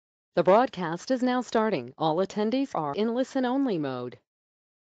The broadcast is now starting. All attendees are in listen-only mode.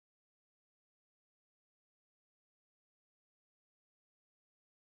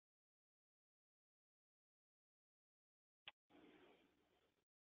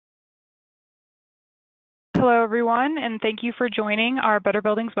 Hello, everyone, and thank you for joining our Better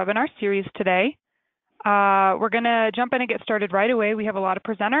Buildings webinar series today. We're going to jump in and get started right away. We have a lot of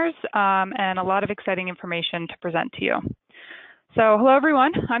presenters and a lot of exciting information to present to you. So hello,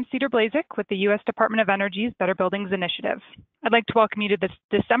 everyone. I'm Cedar Blazik with the U.S. Department of Energy's Better Buildings Initiative. I'd like to welcome you to this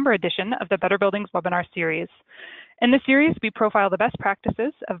December edition of the Better Buildings webinar series. In this series, we profile the best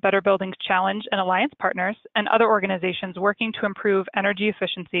practices of Better Buildings Challenge and Alliance partners and other organizations working to improve energy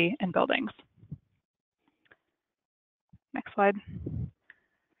efficiency in buildings. Next slide.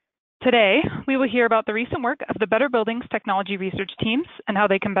 Today, we will hear about the recent work of the Better Buildings technology research teams and how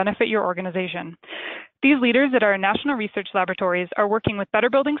they can benefit your organization. These leaders at our National Research Laboratories are working with Better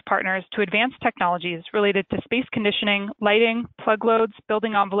Buildings partners to advance technologies related to space conditioning, lighting, plug loads,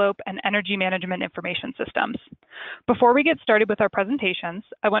 building envelope, and energy management information systems. Before we get started with our presentations,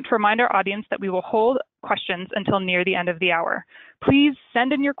 I want to remind our audience that we will hold questions until near the end of the hour. Please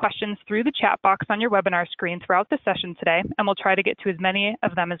send in your questions through the chat box on your webinar screen throughout the session today, and we'll try to get to as many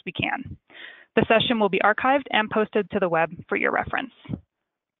of them as we can. The session will be archived and posted to the web for your reference.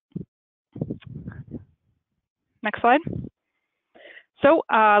 Next slide. So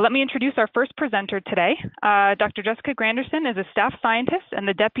let me introduce our first presenter today. Dr. Jessica Granderson is a staff scientist and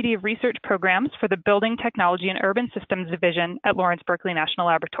the Deputy of Research Programs for the Building Technology and Urban Systems Division at Lawrence Berkeley National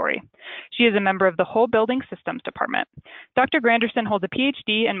Laboratory. She is a member of the Whole Building Systems Department. Dr. Granderson holds a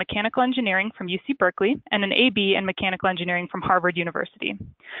PhD in Mechanical Engineering from UC Berkeley and an AB in Mechanical Engineering from Harvard University.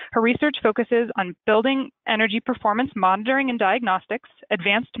 Her research focuses on building energy performance monitoring and diagnostics,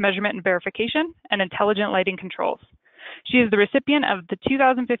 advanced measurement and verification, and intelligent lighting controls. She is the recipient of the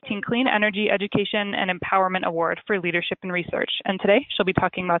 2015 Clean Energy Education and Empowerment Award for Leadership in Research. And today she'll be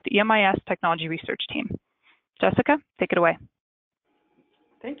talking about the EMIS Technology Research Team. Jessica, take it away.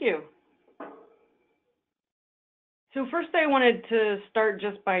 Thank you. So first I wanted to start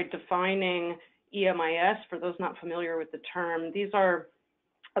just by defining EMIS. For those not familiar with the term, these are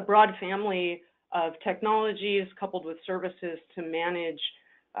a broad family of technologies coupled with services to manage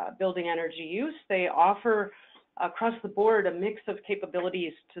building energy use. They offer across the board a mix of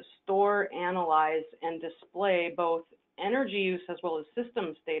capabilities to store, analyze, and display both energy use as well as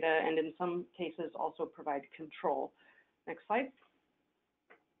systems data, and in some cases also provide control. Next slide.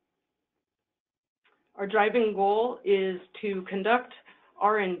 Our driving goal is to conduct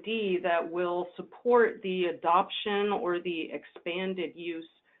R&D that will support the adoption or the expanded use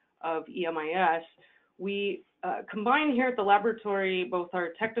of EMIS. We combine here at the laboratory both our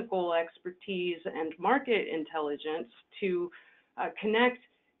technical expertise and market intelligence to connect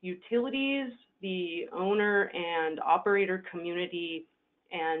utilities, the owner and operator community,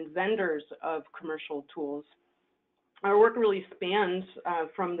 and vendors of commercial tools. Our work really spans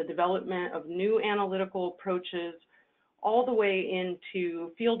from the development of new analytical approaches all the way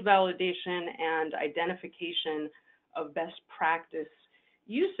into field validation and identification of best practice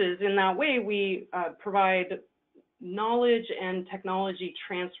uses. In that way, we provide knowledge and technology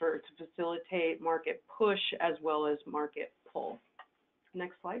transfer to facilitate market push as well as market pull.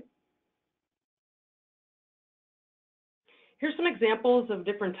 Next slide. Here's some examples of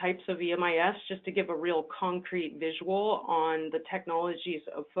different types of EMIS, just to give a real concrete visual on the technologies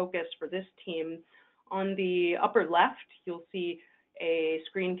of focus for this team. On the upper left, you'll see a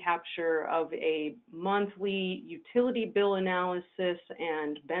screen capture of a monthly utility bill analysis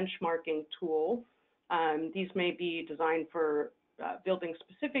and benchmarking tool. These may be designed for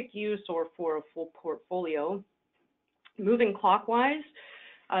building-specific use or for a full portfolio. Moving clockwise,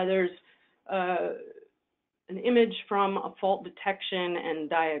 there's an image from a fault detection and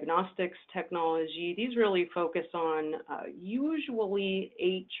diagnostics technology. These really focus on usually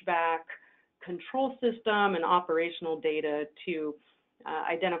HVAC control system and operational data to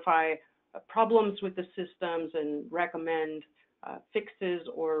identify problems with the systems and recommend fixes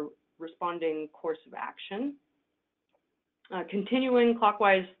or responding course of action. Continuing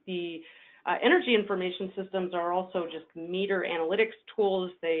clockwise, the energy information systems are also just meter analytics tools.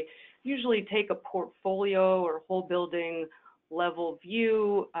 They usually take a portfolio or whole building level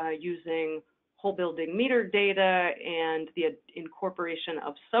view using whole building meter data and the incorporation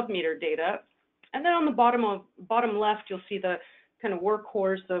of sub-meter data. And then on the bottom left, you'll see the kind of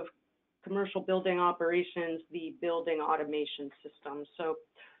workhorse of commercial building operations, the building automation system. So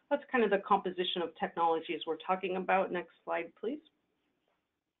that's kind of the composition of technologies we're talking about. Next slide, please.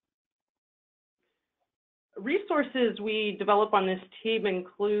 resources we develop on this team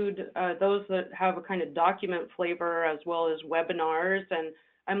include those that have a kind of document flavor as well as webinars, and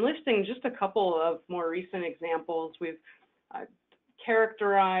I'm listing just a couple of more recent examples. We've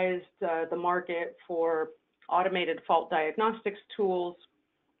characterized the market for automated fault diagnostics tools,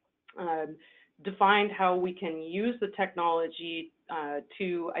 defined how we can use the technology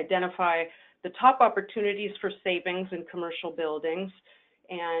to identify the top opportunities for savings in commercial buildings,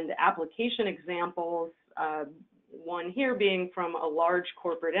 and application examples, one here being from a large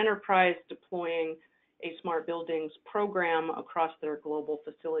corporate enterprise deploying a smart buildings program across their global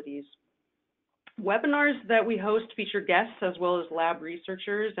facilities. Webinars that we host feature guests as well as lab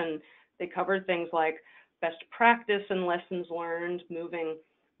researchers, and they cover things like best practice and lessons learned, moving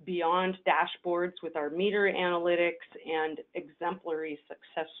beyond dashboards with our meter analytics, and exemplary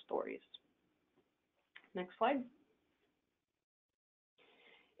success stories. Next slide.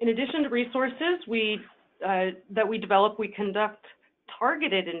 In addition to resources that we develop, we conduct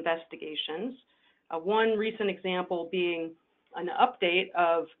targeted investigations. One recent example being an update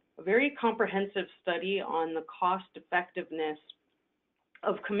of a very comprehensive study on the cost effectiveness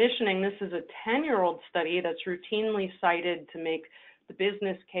of commissioning. This is a 10-year-old study that's routinely cited to make the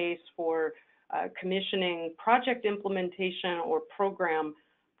business case for commissioning project implementation or program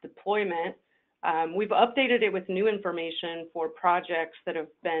deployment. We've updated it with new information for projects that have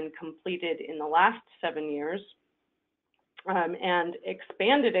been completed in the last 7 years, and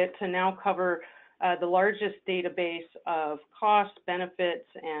expanded it to now cover the largest database of costs, benefits,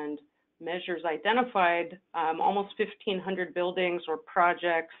 and measures identified, almost 1,500 buildings or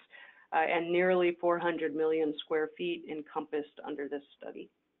projects, and nearly 400 million square feet encompassed under this study.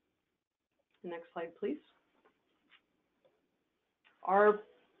 Next slide, please. Our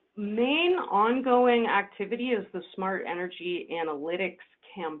main ongoing activity is the Smart Energy Analytics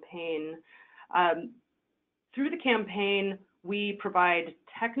campaign. Through the campaign, we provide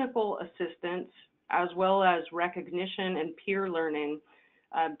technical assistance as well as recognition and peer learning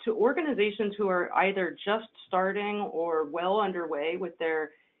to organizations who are either just starting or well underway with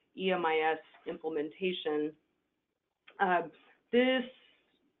their EMIS implementation. This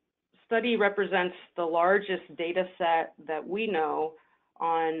study represents the largest data set that we know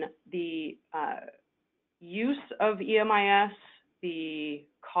on the use of EMIS, the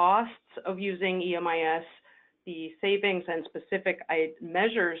costs of using EMIS, the savings and specific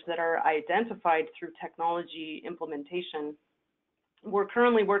measures that are identified through technology implementation. We're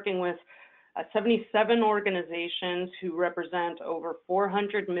currently working with 77 organizations who represent over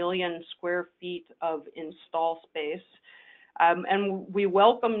 400 million square feet of install space. And we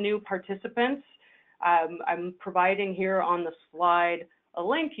welcome new participants. I'm providing here on the slide a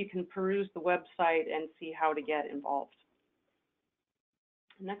link. You can peruse the website and see how to get involved.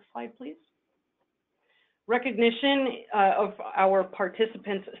 Next slide, please. Recognition of our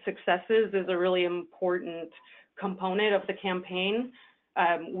participants' successes is a really important component of the campaign.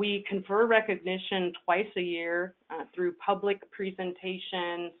 We confer recognition twice a year through public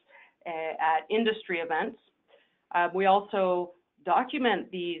presentations at industry events. We also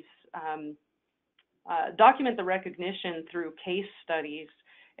document these document the recognition through case studies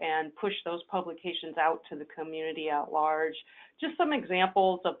and push those publications out to the community at large. Just some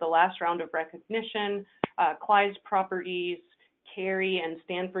examples of the last round of recognition: Clyde's Properties, Cary, and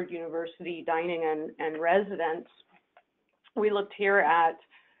Stanford University Dining and Residence. We looked here at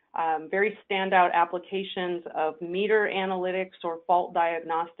very standout applications of meter analytics or fault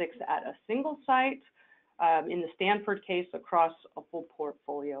diagnostics at a single site, in the Stanford case across a full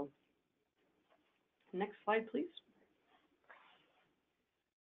portfolio. Next slide, please.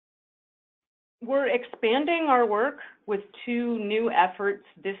 We're expanding our work with 2 new efforts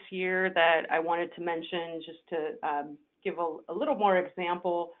this year that I wanted to mention, just to give a little more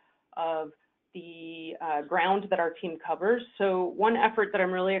example of the ground that our team covers. So one effort that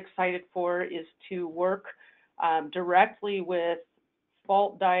I'm really excited for is to work directly with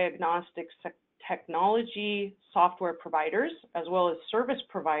fault diagnostics technology software providers as well as service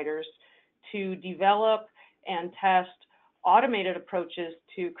providers to develop and test automated approaches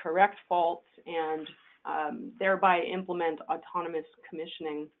to correct faults and thereby implement autonomous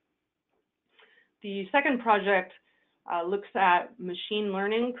commissioning. The second project looks at machine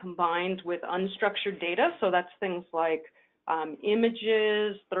learning combined with unstructured data. So that's things like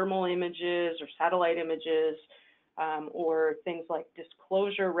images, thermal images, or satellite images, or things like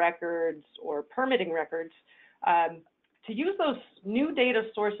disclosure records or permitting records, to use those new data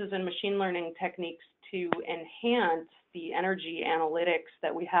sources and machine learning techniques to enhance the energy analytics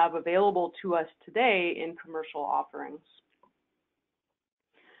that we have available to us today in commercial offerings.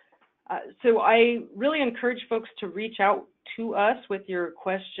 So I really encourage folks to reach out to us with your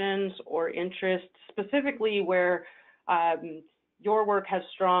questions or interests, specifically where your work has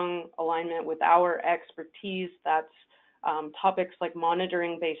strong alignment with our expertise. That's topics like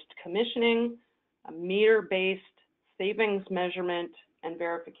monitoring-based commissioning, meter-based savings measurement and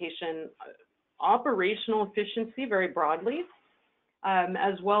verification, operational efficiency very broadly,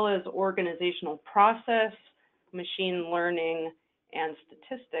 as well as organizational process, machine learning, and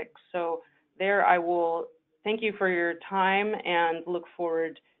statistics. So there I will thank you for your time and look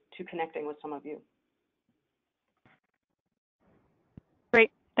forward to connecting with some of you. Great,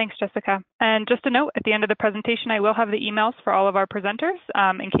 thanks, Jessica. And just a note, at the end of the presentation, I will have the emails for all of our presenters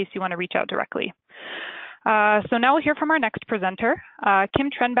in case you want to reach out directly. So now we'll hear from our next presenter. Kim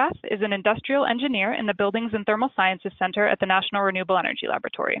Trenbath is an industrial engineer in the Buildings and Thermal Sciences Center at the National Renewable Energy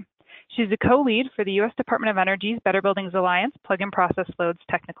Laboratory. She's a co-lead for the U.S. Department of Energy's Better Buildings Alliance Plug and Process Loads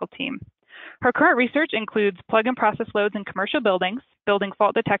technical team. Her current research includes plug and process loads in commercial buildings, building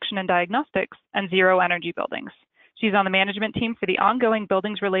fault detection and diagnostics, and zero energy buildings. She's on the management team for the ongoing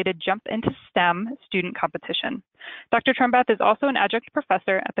buildings-related Jump into STEM student competition. Dr. Trenbath is also an adjunct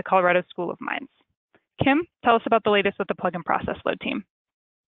professor at the Colorado School of Mines. Kim, tell us about the latest with the plug and process load team.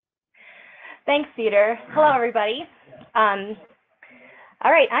 Thanks, Cedar. Hello, everybody.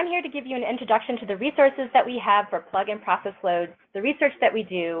 All right, I'm here to give you an introduction to the resources that we have for plug and process loads, the research that we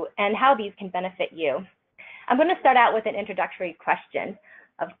do, and how these can benefit you. I'm going to start out with an introductory question.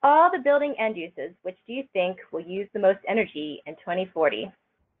 Of all the building end uses, which do you think will use the most energy in 2040?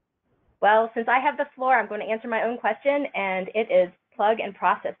 Well, since I have the floor, I'm going to answer my own question, and it is plug and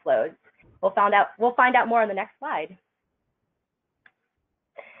process loads. We'll find out more on the next slide.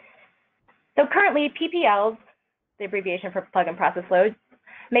 So currently, PPLs, the abbreviation for plug and process loads,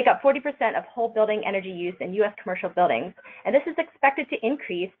 make up 40% of whole building energy use in U.S. commercial buildings, and this is expected to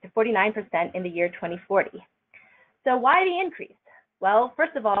increase to 49% in the year 2040. So why the increase? Well,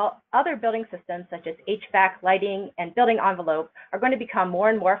 first of all, other building systems such as HVAC, lighting, and building envelope are going to become more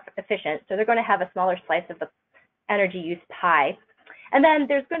and more efficient, so they're going to have a smaller slice of the energy use pie. And then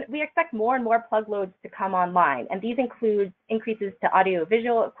we expect more and more plug loads to come online, and these include increases to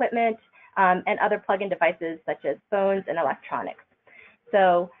audio-visual equipment and other plug-in devices such as phones and electronics.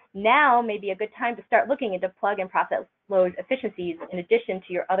 So now may be a good time to start looking into plug and process load efficiencies in addition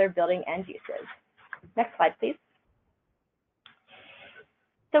to your other building end uses. Next slide, please.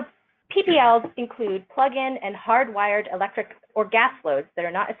 So PPLs include plug-in and hardwired electric or gas loads that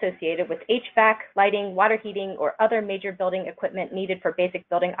are not associated with HVAC, lighting, water heating, or other major building equipment needed for basic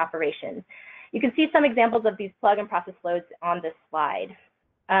building operations. You can see some examples of these plug and process loads on this slide.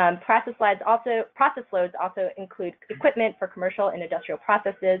 Process loads also include equipment for commercial and industrial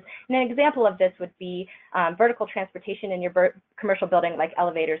processes. And an example of this would be vertical transportation in your commercial building, like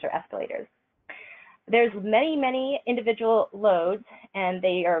elevators or escalators. There's many individual loads, and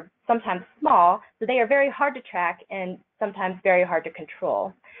they are sometimes small, so they are very hard to track and sometimes very hard to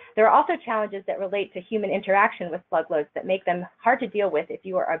control. There are also challenges that relate to human interaction with plug loads that make them hard to deal with if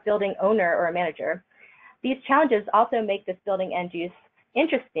you are a building owner or a manager. These challenges also make this building end use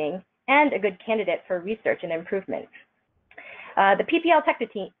interesting and a good candidate for research and improvement. The PPL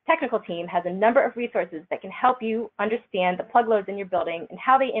technical team has a number of resources that can help you understand the plug loads in your building and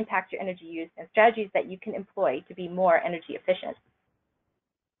how they impact your energy use and strategies that you can employ to be more energy efficient.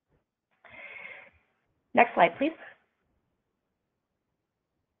 Next slide, please.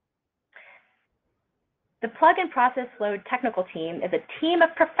 The plug and process load technical team is a team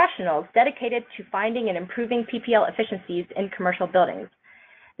of professionals dedicated to finding and improving PPL efficiencies in commercial buildings.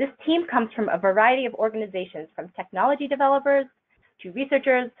 This team comes from a variety of organizations, from technology developers to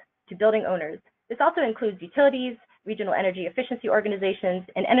researchers to building owners. This also includes utilities, regional energy efficiency organizations,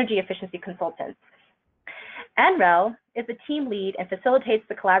 and energy efficiency consultants. NREL is the team lead and facilitates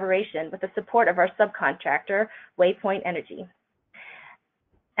the collaboration with the support of our subcontractor, Waypoint Energy.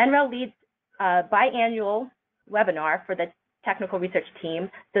 NREL leads a biannual webinar for the technical research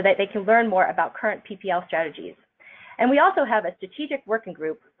team so that they can learn more about current PPL strategies. And we also have a strategic working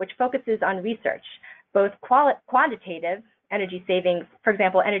group which focuses on research, both quantitative energy savings, for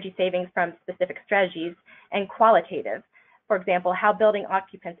example, energy savings from specific strategies, and qualitative, for example, how building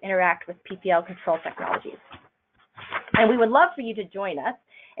occupants interact with PPL control technologies. And we would love for you to join us.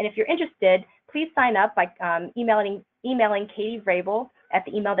 And if you're interested, please sign up by emailing Katie Vrabel at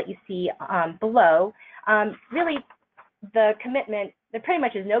the email that you see below. Really, the commitment, there pretty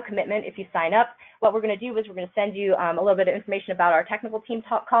much is no commitment if you sign up. What we're going to do is we're going to send you a little bit of information about our technical team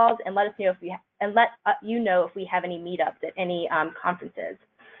calls and let us know if we you know if we have any meetups at any conferences.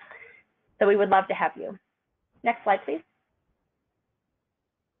 So we would love to have you. Next slide, please.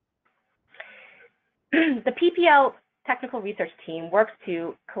 The PPL technical research team works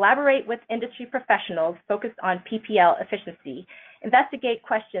to collaborate with industry professionals focused on PPL efficiency, investigate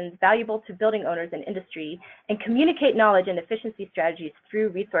questions valuable to building owners and industry, and communicate knowledge and efficiency strategies through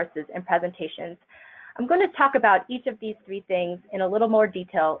resources and presentations. I'm going to talk about each of these three things in a little more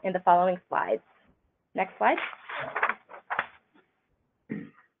detail in the following slides. Next slide.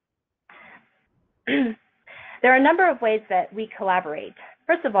 There are a number of ways that we collaborate.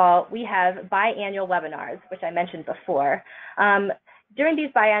 First of all, we have biannual webinars, which I mentioned before. During these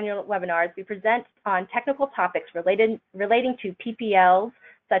biannual webinars, we present on technical topics relating to PPLs,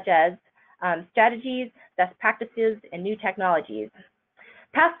 such as strategies, best practices, and new technologies.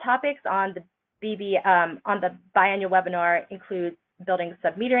 Past topics on the biannual webinar include building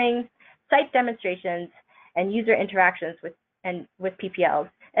submetering, site demonstrations, and user interactions with PPLs,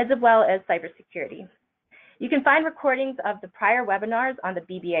 as well as cybersecurity. You can find recordings of the prior webinars on the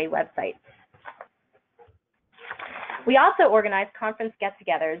BBA website. We also organize conference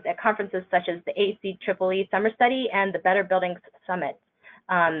get-togethers at conferences such as the ACEEE Summer Study and the Better Buildings Summit.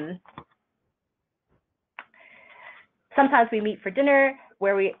 Sometimes we meet for dinner,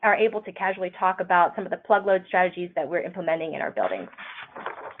 where we are able to casually talk about some of the plug load strategies that we're implementing in our buildings.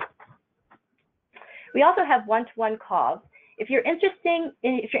 We also have one-to-one calls. If you're interested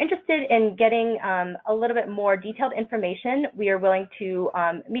in getting a little bit more detailed information, we are willing to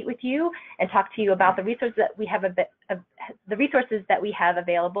meet with you and talk to you about the resources that we have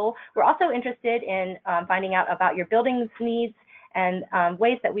available. We're also interested in finding out about your building's needs and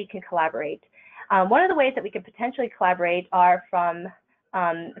ways that we can collaborate. One of the ways that we could potentially collaborate are from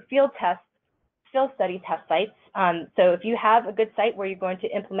field study test sites. So if you have a good site where you're going to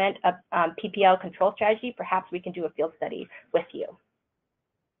implement a PPL control strategy, perhaps we can do a field study with you.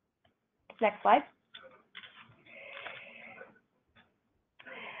 Next slide.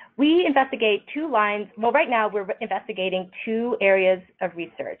 We investigate two lines. Well, right now we're investigating two areas of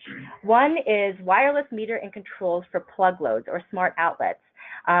research. One is wireless meter and controls for plug loads or smart outlets.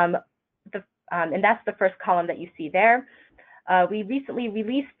 And that's the first column that you see there. We recently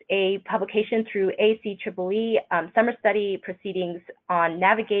released a publication through ACEEE Summer Study Proceedings on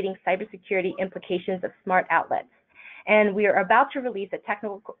navigating cybersecurity implications of smart outlets. And we are about to release a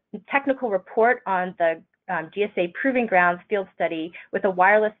technical report on the GSA Proving Grounds field study with a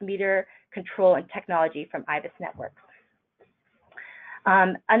wireless meter control and technology from IBIS Networks.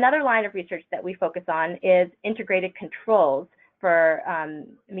 Another line of research that we focus on is integrated controls for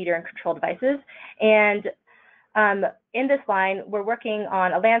meter and control devices. And in this line, we're working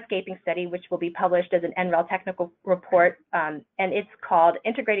on a landscaping study, which will be published as an NREL technical report, and it's called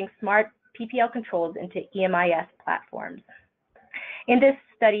Integrating Smart PPL Controls into EMIS Platforms. In this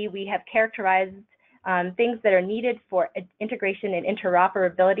study, we have characterized things that are needed for integration and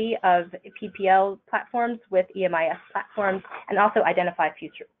interoperability of PPL platforms with EMIS platforms, and also identify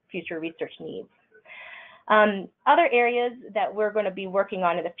future research needs. Other areas that we're going to be working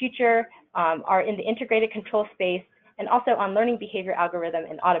on in the future are in the integrated control space and also on learning behavior algorithm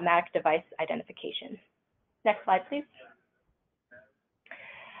and automatic device identification. Next slide, please.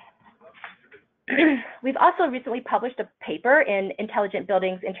 We've also recently published a paper in Intelligent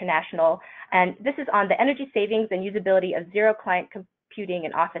Buildings International, and this is on the energy savings and usability of zero client computing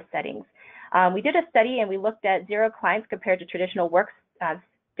in office settings. We did a study and we looked at zero clients compared to traditional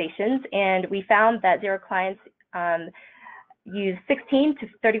workstations, and we found that zero clients use 16 to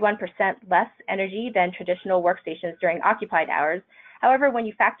 31% less energy than traditional workstations during occupied hours. However, when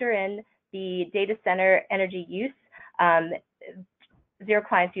you factor in the data center energy use, zero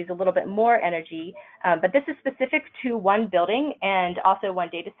clients use a little bit more energy, but this is specific to one building and also one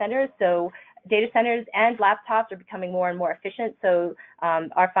data center. So data centers and laptops are becoming more and more efficient. So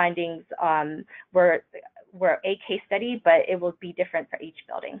our findings were a case study, but it will be different for each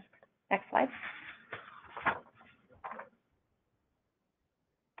building. Next slide.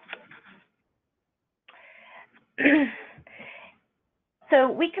 So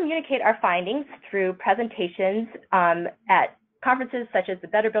we communicate our findings through presentations at conferences such as the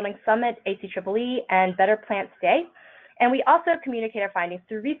Better Buildings Summit, ACEEE, and Better Plants Day. And we also communicate our findings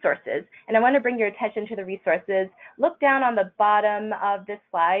through resources. And I want to bring your attention to the resources. Look down on the bottom of this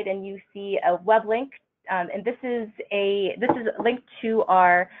slide and you see a web link. And this is a link to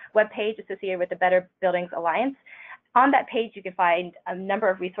our webpage associated with the Better Buildings Alliance. On that page, you can find a number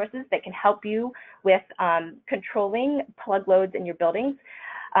of resources that can help you with controlling plug loads in your buildings.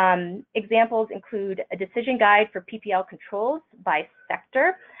 Examples include a decision guide for PPL controls by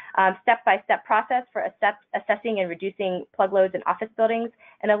sector, step-by-step process for assessing and reducing plug loads in office buildings,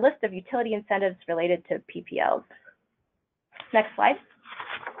 and a list of utility incentives related to PPLs. Next slide.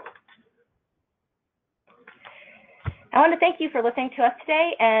 I want to thank you for listening to us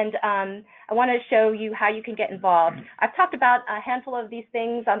today, and I want to show you how you can get involved. I've talked about a handful of these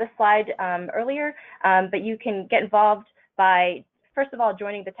things on this slide earlier, but you can get involved by, first of all,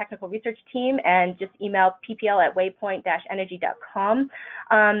 joining the technical research team and just email ppl@waypoint-energy.com.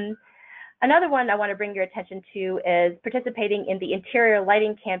 Another one I want to bring your attention to is participating in the Interior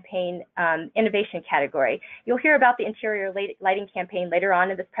Lighting Campaign Innovation category. You'll hear about the Interior Lighting Campaign later on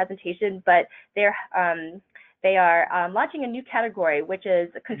in this presentation, but they are launching a new category, which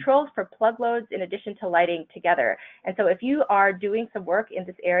is controls for plug loads in addition to lighting together. And so if you are doing some work in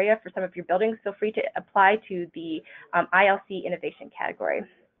this area for some of your buildings, feel free to apply to the ILC Innovation category.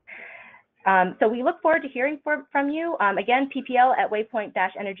 So we look forward to hearing from you. Again,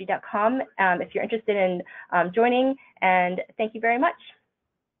 ppl@waypoint-energy.com if you're interested in joining, and thank you very much.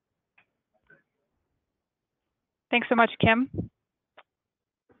 Thanks so much, Kim.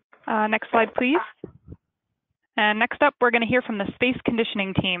 Next slide, please. And next up, we're going to hear from the Space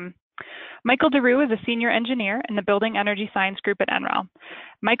Conditioning team. Michael Deru is a senior engineer in the Building Energy Science Group at NREL.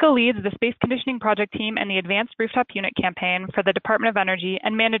 Michael leads the Space Conditioning Project team and the Advanced Rooftop Unit campaign for the Department of Energy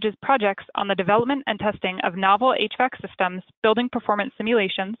and manages projects on the development and testing of novel HVAC systems, building performance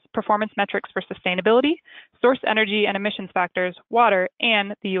simulations, performance metrics for sustainability, source energy and emissions factors, water,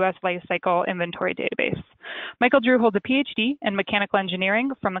 and the U.S. Life Cycle Inventory Database. Michael Deru holds a PhD in mechanical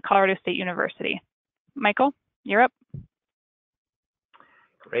engineering from the Colorado State University. Michael, you're up.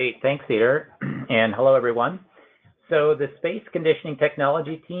 Great, thanks, Cedar, and hello, everyone. So the Space Conditioning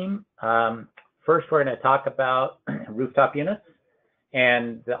Technology team, first we're going to talk about rooftop units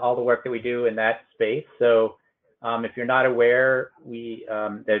and all the work that we do in that space. So if you're not aware, of the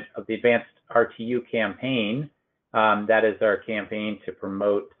Advanced RTU campaign, that is our campaign to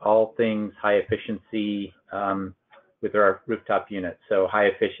promote all things high efficiency with our rooftop units. So high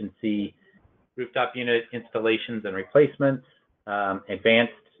efficiency rooftop unit installations and replacements,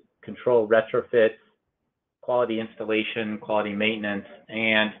 advanced control retrofits, quality installation, quality maintenance,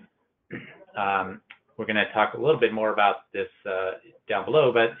 and we're going to talk a little bit more about this down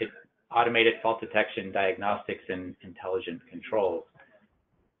below, but it's automated fault detection, diagnostics, and intelligent controls.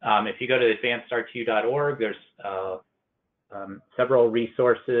 If you go to advancedrtu.org, there's several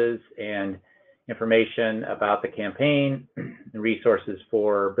resources and information about the campaign, resources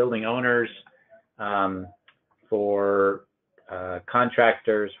for building owners, for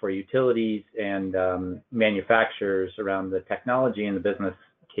contractors, for utilities, and manufacturers around the technology and the business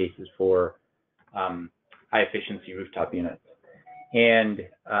cases for high efficiency rooftop units. And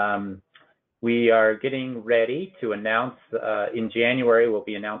we are getting ready to announce, in January, we'll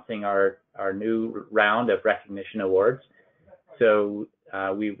be announcing our new round of recognition awards. So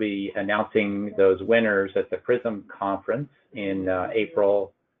we'll be announcing those winners at the PRISM conference in on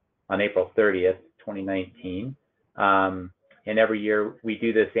April 30th, 2019. And every year we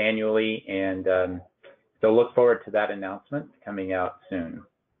do this annually, and so look forward to that announcement coming out soon.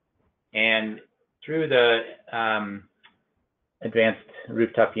 And through the Advanced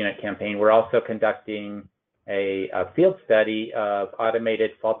Rooftop Unit campaign, we're also conducting a field study of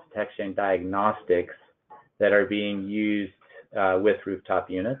automated fault detection diagnostics that are being used with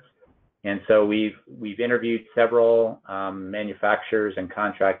rooftop units. And so we've interviewed several manufacturers and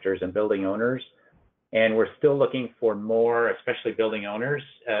contractors and building owners, and we're still looking for more, especially building owners.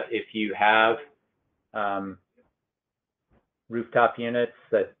 If you have rooftop units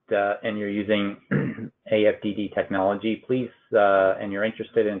that and you're using AFDD technology, please, and you're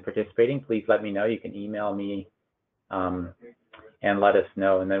interested in participating, please let me know. You can email me and let us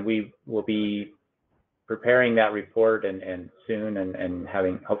know. And then we will be preparing that report and soon, and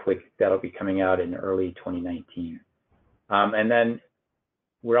having, hopefully that'll be coming out in early 2019. And then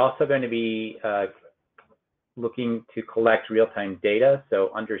we're also going to be looking to collect real-time data,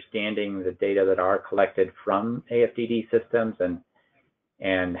 so understanding the data that are collected from AFDD systems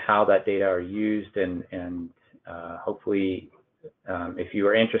and how that data are used, and hopefully if you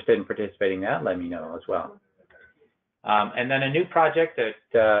are interested in participating in that, let me know as well. And then a new project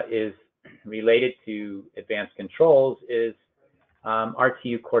that is related to advanced controls is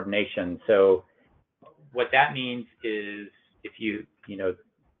RTU coordination. So what that means is, if you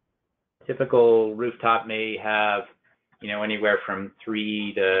typical rooftop may have, anywhere from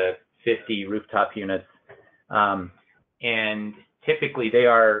 3 to 50 rooftop units. And typically they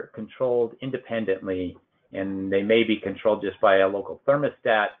are controlled independently, and they may be controlled just by a local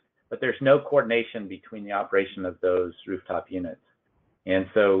thermostat, but there's no coordination between the operation of those rooftop units. And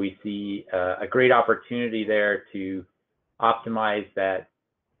so we see a great opportunity there to optimize that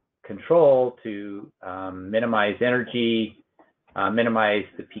control to minimize energy, minimize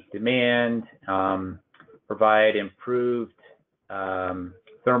the peak demand, provide improved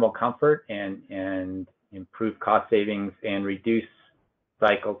thermal comfort and improve cost savings and reduce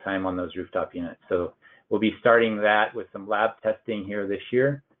cycle time on those rooftop units. So we'll be starting that with some lab testing here this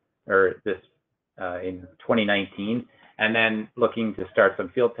year, or in 2019, and then looking to start some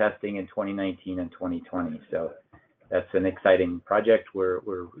field testing in 2019 and 2020. So that's an exciting project we're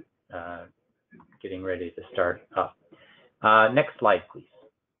getting ready to start up. Next slide, please.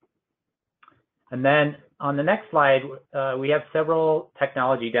 And then on the next slide, we have several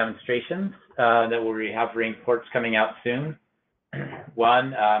technology demonstrations that we have reports coming out soon.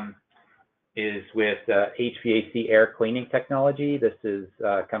 One is with HVAC air cleaning technology. This is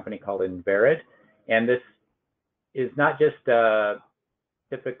a company called Inverid, and this is not just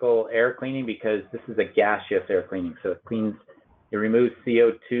typical air cleaning, because this is a gaseous air cleaning. So it removes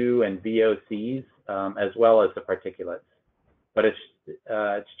CO2 and VOCs as well as the particulates. But it's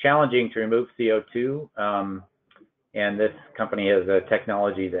challenging to remove CO2, and this company has a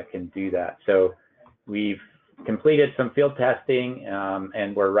technology that can do that. So we've completed some field testing,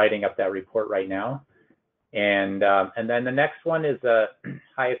 and we're writing up that report right now. And then the next one is a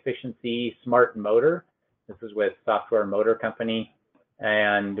high efficiency smart motor. This is with Software Motor Company,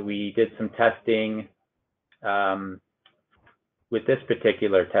 and we did some testing. With this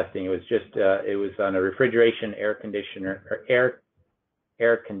particular testing, it was just it was on a refrigeration air conditioner or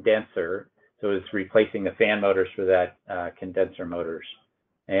air condenser. So it's replacing the fan motors for that condenser motors,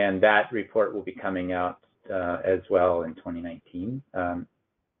 and that report will be coming out as well in 2019.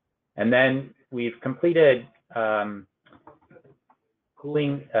 And then we've completed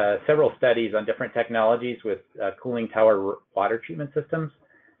several studies on different technologies with cooling tower water treatment systems.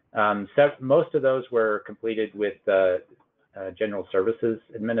 Most of those were completed with General Services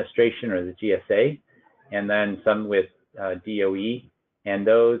Administration, or the GSA, and then some with DOE. And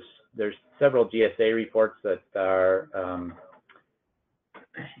there's several GSA reports that are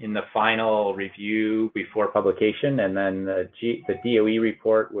in the final review before publication, and then the DOE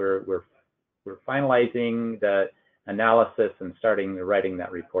report, we're finalizing the analysis and starting writing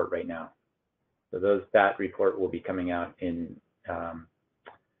that report right now. So that report will be coming out in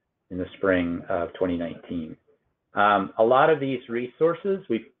the spring of 2019. A lot of these resources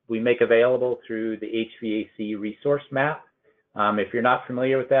we make available through the HVAC resource map. If you're not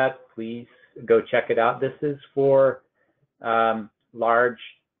familiar with that, please go check it out. This is for large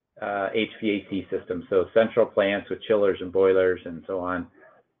HVAC systems, so central plants with chillers and boilers and so on.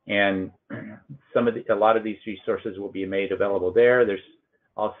 And a lot of these resources will be made available there. There's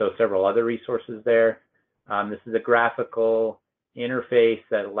also several other resources there. This is a graphical interface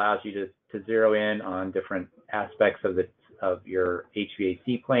that allows you to zero in on different aspects of your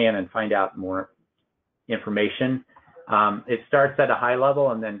HVAC plan and find out more information. It starts at a high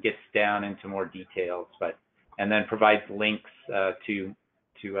level and then gets down into more details, and then provides links to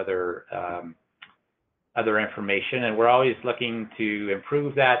other information. And we're always looking to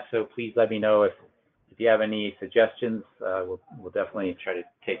improve that. So please let me know if you have any suggestions. We'll definitely try to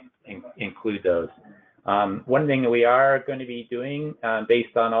include those. One thing that we are going to be doing,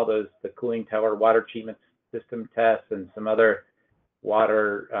 based on all the cooling tower water treatment system tests and some other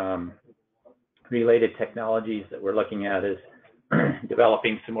water related technologies that we're looking at, is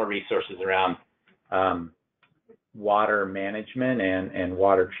developing some more resources around water management and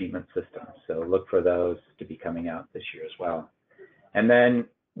water treatment systems. So look for those to be coming out this year as well. And then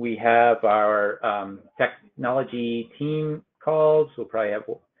we have our technology team calls. We'll probably have,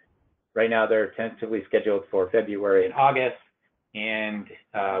 right now they're tentatively scheduled for February and August, and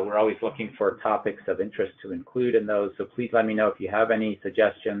we're always looking for topics of interest to include in those. So please let me know if you have any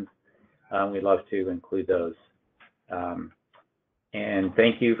suggestions. We'd love to include those. And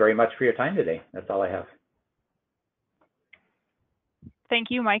thank you very much for your time today. That's all I have. Thank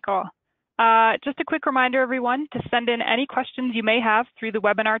you, Michael. Just a quick reminder, everyone, to send in any questions you may have through the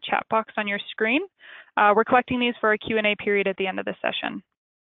webinar chat box on your screen. We're collecting these for a Q&A period at the end of the session.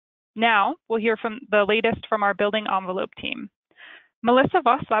 Now, we'll hear from the latest from our building envelope team. Melissa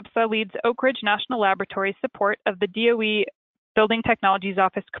Voss Lapsa leads Oak Ridge National Laboratories support of the DOE Building Technologies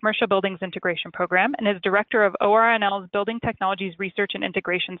Office Commercial Buildings Integration Program and is director of ORNL's Building Technologies Research and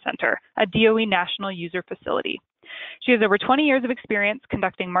Integration Center, a DOE national user facility. She has over 20 years of experience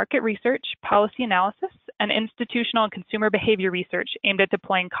conducting market research, policy analysis, and institutional and consumer behavior research aimed at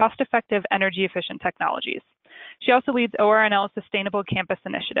deploying cost-effective, energy-efficient technologies. She also leads ORNL's Sustainable Campus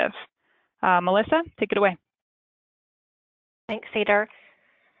Initiative. Melissa, take it away. Thanks, Cedar.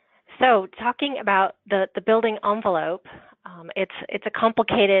 So talking about the building envelope, it's a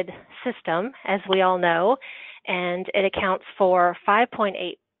complicated system, as we all know, and it accounts for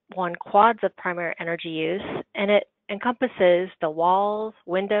 5.8 won quads of primary energy use, and it encompasses the walls,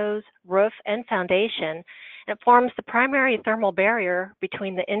 windows, roof, and foundation. And it forms the primary thermal barrier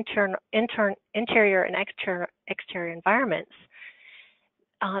between the interior and exterior environments.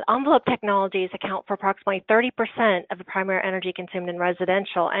 Envelope technologies account for approximately 30% of the primary energy consumed in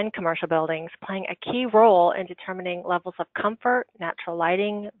residential and commercial buildings, playing a key role in determining levels of comfort, natural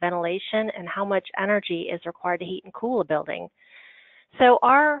lighting, ventilation, and how much energy is required to heat and cool a building. So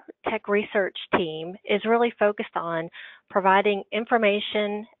our tech research team is really focused on providing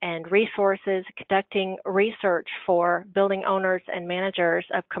information and resources, conducting research for building owners and managers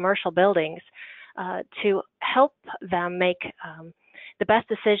of commercial buildings to help them make the best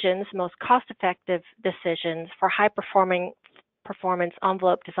decisions, most cost-effective decisions for high-performance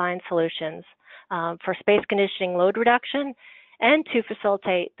envelope design solutions for space conditioning load reduction, and to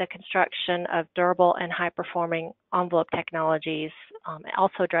facilitate the construction of durable and high-performing envelope technologies,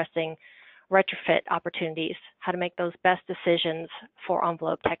 also addressing retrofit opportunities, how to make those best decisions for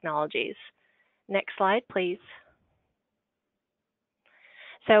envelope technologies. Next slide, please.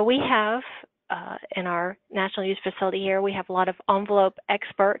 So we have, in our national use facility here, we have a lot of envelope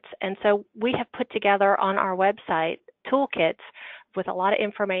experts, and so we have put together on our website toolkits with a lot of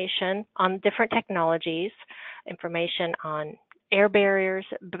information on different technologies, information on air barriers,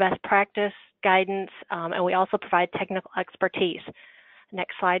 best practice guidance, and we also provide technical expertise.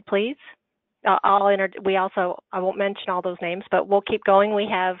 Next slide, please. I won't mention all those names, but we'll keep going. We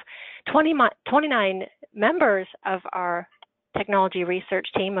have 29 members of our technology research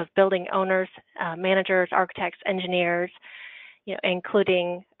team of building owners, managers, architects, engineers,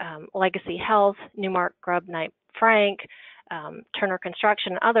 including Legacy Health, Newmark, Grubb, Knight, Frank, Turner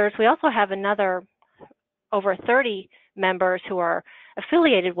Construction, and others. We also have another over 30 members who are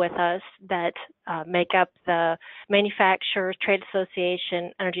affiliated with us that make up the manufacturers, trade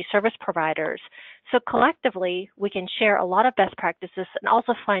association, energy service providers. So collectively, we can share a lot of best practices and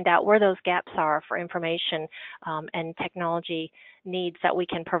also find out where those gaps are for information and technology needs that we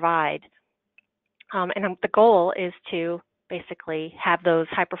can provide. And the goal is to basically have those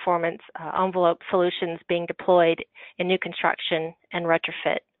high performance envelope solutions being deployed in new construction and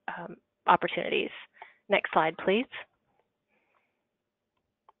retrofit opportunities. Next slide, please.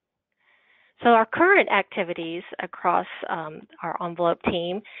 So our current activities across our envelope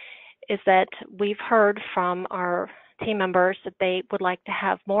team is that we've heard from our team members that they would like to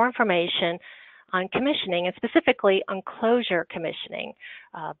have more information on commissioning, and specifically on closure commissioning,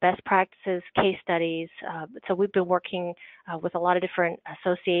 best practices, case studies. So we've been working with a lot of different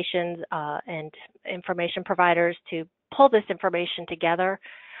associations and information providers to pull this information together.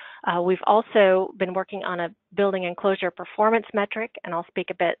 We've also been working on a building enclosure performance metric, and I'll speak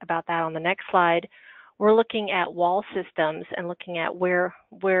a bit about that on the next slide. We're looking at wall systems and looking at where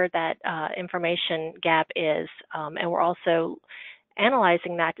that information gap is, and we're also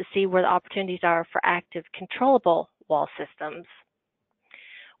analyzing that to see where the opportunities are for active controllable wall systems.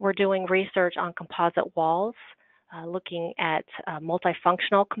 We're doing research on composite walls, looking at a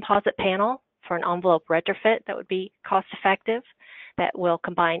multifunctional composite panel for an envelope retrofit that would be cost effective, that will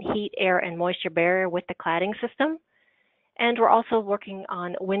combine heat, air, and moisture barrier with the cladding system. And we're also working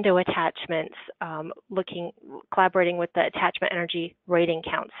on window attachments, collaborating with the Attachment Energy Rating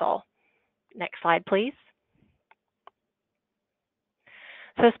Council. Next slide, please.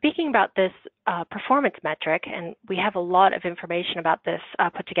 So speaking about this performance metric, and we have a lot of information about this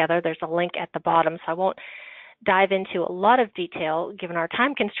put together. There's a link at the bottom, so I won't dive into a lot of detail given our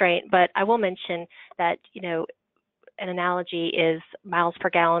time constraint, but I will mention that, an analogy is miles per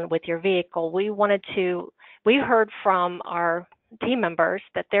gallon with your vehicle. We heard from our team members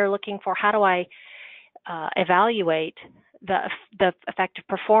that they're looking for, how do I evaluate the effective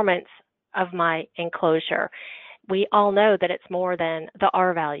performance of my enclosure? We all know that it's more than the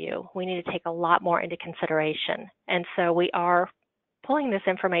R value. We need to take a lot more into consideration. And so we are pulling this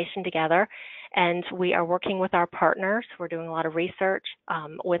information together, and we are working with our partners. We're doing a lot of research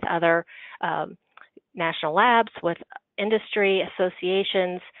with other national labs, with industry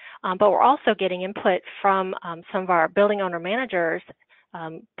associations, but we're also getting input from some of our building owner managers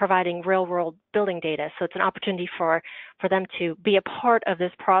providing real-world building data. So it's an opportunity for them to be a part of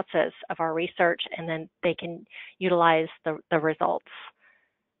this process of our research, and then they can utilize the results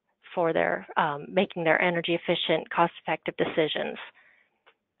for their making their energy efficient, cost-effective decisions.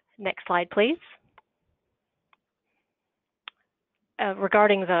 Next slide, please.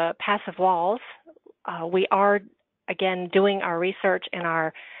 Regarding the passive walls, we are, again, doing our research in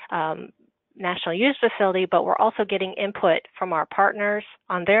our national use facility, but we're also getting input from our partners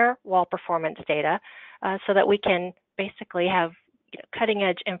on their wall performance data so that we can basically have cutting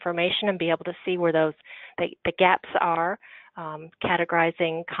edge information and be able to see where the gaps are,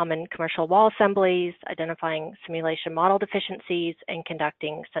 categorizing common commercial wall assemblies, identifying simulation model deficiencies, and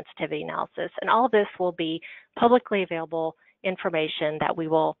conducting sensitivity analysis. And all of this will be publicly available information that we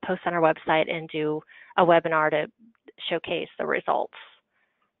will post on our website and do a webinar to showcase the results.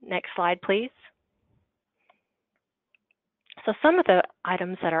 Next slide, please. So some of the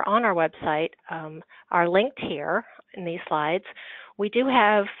items that are on our website are linked here in these slides. We do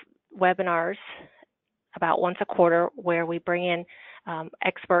have webinars about once a quarter where we bring in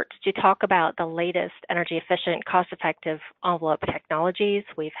experts to talk about the latest energy efficient, cost-effective envelope technologies.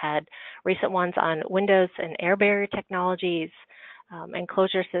 We've had recent ones on windows and air barrier technologies,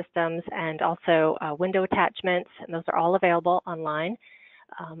 enclosure systems, and also window attachments, and those are all available online.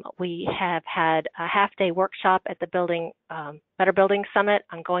 We have had a half-day workshop at the Better Building Summit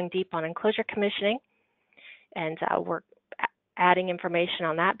on going deep on enclosure commissioning, and we're adding information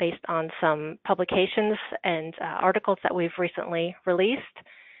on that based on some publications and articles that we've recently released.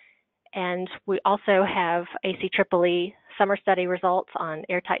 And we also have ACEEE summer study results on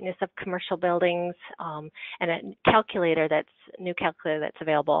airtightness of commercial buildings, and a new calculator that's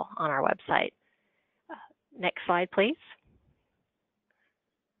available on our website. Next slide, please.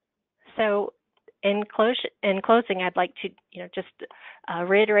 So in closing, I'd like to just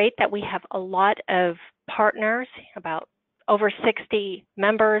reiterate that we have a lot of partners, about over 60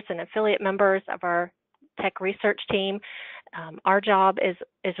 members and affiliate members of our tech research team. Our job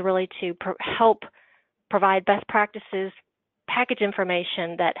is really to help provide best practices, package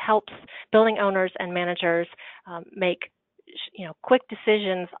information that helps building owners and managers make quick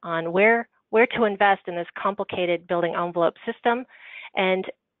decisions on where to invest in this complicated building envelope system, and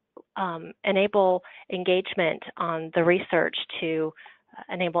enable engagement on the research to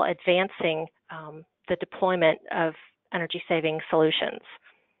enable advancing the deployment of energy saving solutions.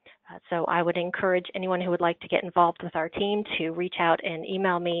 So I would encourage anyone who would like to get involved with our team to reach out and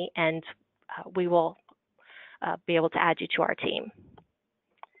email me, and we will be able to add you to our team.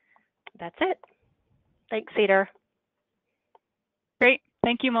 That's it. Thanks, Cedar. Great.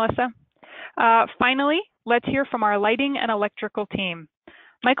 Thank you, Melissa. Finally, let's hear from our lighting and electrical team.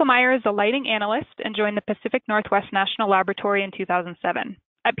 Michael Meyer is a lighting analyst and joined the Pacific Northwest National Laboratory in 2007.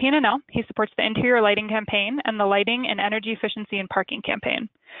 At PNNL, he supports the interior lighting campaign and the lighting and energy efficiency and parking campaign.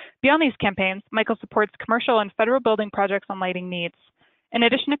 Beyond these campaigns, Michael supports commercial and federal building projects on lighting needs. In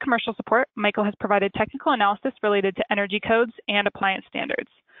addition to commercial support, Michael has provided technical analysis related to energy codes and appliance standards.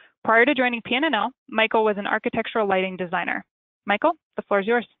 Prior to joining PNNL, Michael was an architectural lighting designer. Michael, the floor is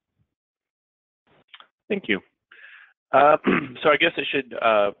yours. Thank you. So I guess I should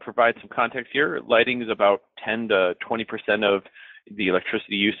provide some context here. Lighting is about 10 to 20% of the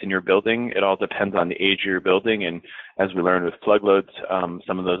electricity use in your building. It all depends on the age of your building, and as we learned with plug loads,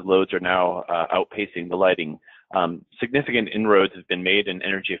 some of those loads are now outpacing the lighting. Significant inroads have been made in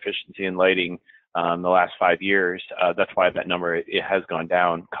energy efficiency and lighting the last 5 years. That's why that number, it has gone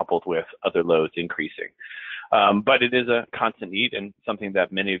down, coupled with other loads increasing. But it is a constant need and something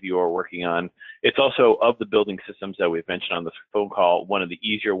that many of you are working on. It's also, of the building systems that we've mentioned on this phone call, one of the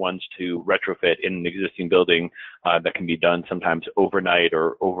easier ones to retrofit in an existing building that can be done sometimes overnight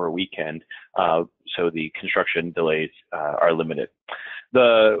or over a weekend. So the construction delays are limited.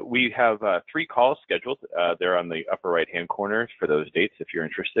 We have 3 calls scheduled. They're on the upper right-hand corner for those dates if you're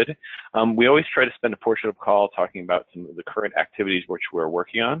interested. We always try to spend a portion of the call talking about some of the current activities which we're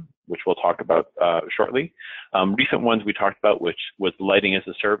working on, which we'll talk about shortly. Recent ones we talked about, which was lighting as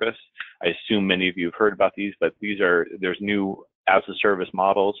a service. I assume many of you have heard about these, but there's new as a service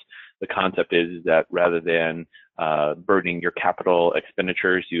models. The concept is that rather than burdening your capital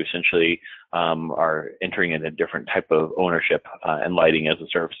expenditures, you essentially are entering in a different type of ownership, and lighting as a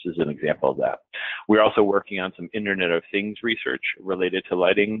service is an example of that. We're also working on some Internet of Things research related to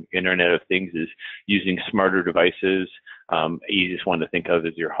lighting. Internet of Things is using smarter devices. Easiest one to think of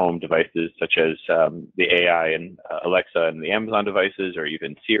is your home devices, such as the AI and Alexa and the Amazon devices, or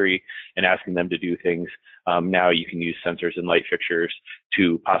even Siri, and asking them to do things. Now you can use sensors and light fixtures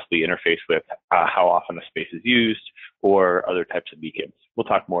to possibly interface with how often a space is used, or other types of beacons. We'll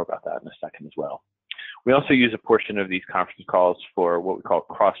talk more about that in a second as well. We also use a portion of these conference calls for what we call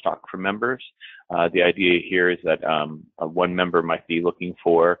crosstalk for members. The idea here is that one member might be looking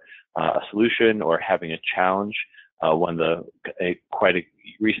for a solution or having a challenge. One of the quite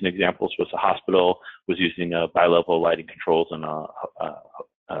recent examples was a hospital was using bi-level lighting controls on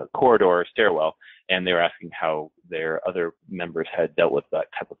a corridor stairwell, and they were asking how their other members had dealt with that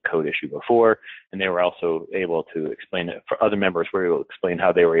type of code issue before, and they were also able to explain it for other members, were able to explain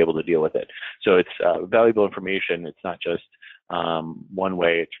how they were able to deal with it. So it's valuable information. It's not just one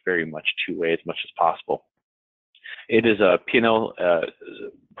way. It's very much two-way as much as possible. It is a PNNL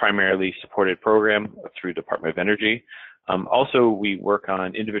primarily supported program through Department of Energy. Also, we work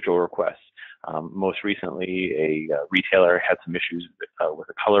on individual requests. Most recently, a retailer had some issues with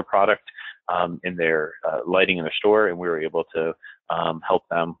a color product in their lighting in their store, and we were able to help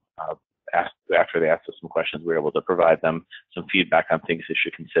them. After they asked us some questions, we were able to provide them some feedback on things they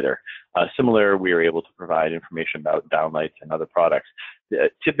should consider. Similar, we were able to provide information about downlights and other products.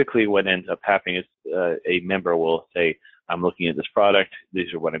 Typically, what ends up happening is a member will say, I'm looking at this product,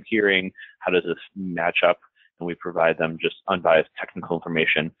 these are what I'm hearing, how does this match up? And we provide them just unbiased technical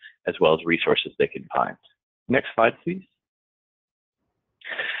information as well as resources they can find. Next slide, please.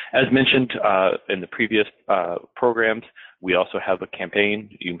 As mentioned in the previous programs, we also have a campaign.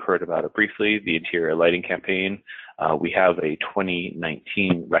 You've heard about it briefly, the Interior Lighting Campaign. We have a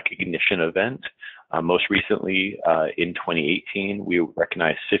 2019 recognition event. Most recently, in 2018, we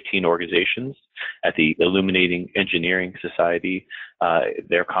recognized 15 organizations at the Illuminating Engineering Society,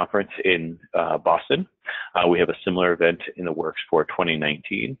 their conference in Boston. We have a similar event in the works for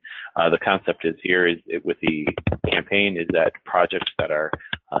 2019. The concept is here is with the campaign is that projects that are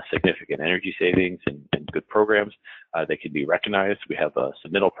significant energy savings and good programs, they can be recognized. We have a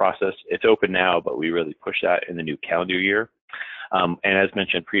submittal process. It's open now, but we really push that in the new calendar year. And as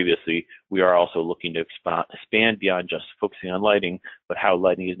mentioned previously, we are also looking to expand beyond just focusing on lighting, but how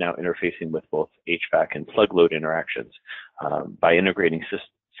lighting is now interfacing with both HVAC and plug load interactions. By integrating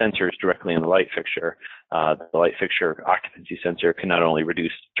sensors directly in the light fixture, the light fixture occupancy sensor can not only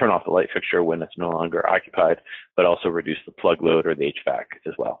turn off the light fixture when it's no longer occupied, but also reduce the plug load or the HVAC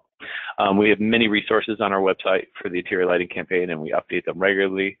as well. We have many resources on our website for the Interior Lighting Campaign, and we update them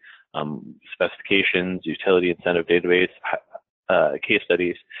regularly. Specifications, utility incentive database, case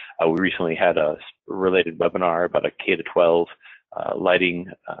studies. We recently had a related webinar about a K-12 lighting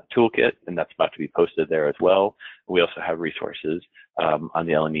toolkit, and that's about to be posted there as well. We also have resources on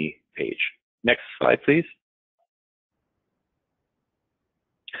the LME page. Next slide, please.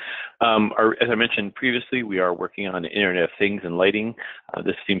 As I mentioned previously, we are working on the Internet of Things and lighting.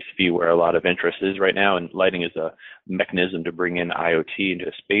 This seems to be where a lot of interest is right now, and lighting is a mechanism to bring in IoT into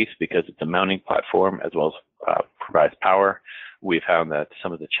space because it's a mounting platform as well as provides power. We found that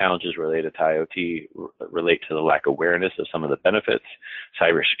some of the challenges related to IoT relate to the lack of awareness of some of the benefits.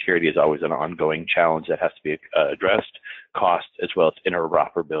 Cybersecurity is always an ongoing challenge that has to be addressed, cost, as well as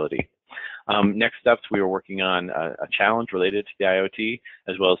interoperability. Next steps, we are working on a challenge related to the IoT,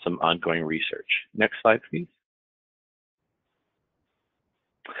 as well as some ongoing research. Next slide, please.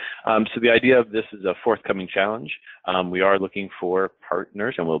 So the idea of this is a forthcoming challenge. We are looking for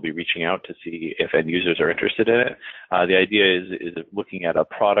partners, and we'll be reaching out to see if end users are interested in it. The idea is looking at a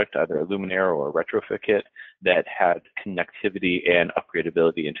product, either a luminaire or a retrofit kit, that had connectivity and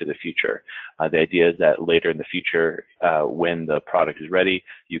upgradability into the future. The idea is that later in the future, when the product is ready,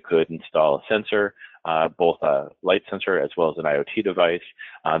 you could install a sensor, both a light sensor as well as an IoT device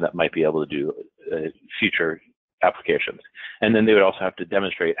that might be able to do future applications. And then they would also have to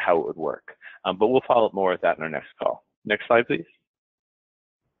demonstrate how it would work. But we'll follow up more with that in our next call. Next slide, please.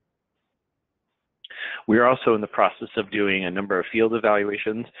 We are also in the process of doing a number of field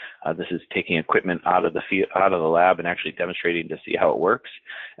evaluations. This is taking equipment out of the lab and actually demonstrating to see how it works.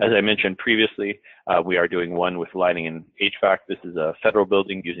 As I mentioned previously, we are doing one with lighting and HVAC. This is a federal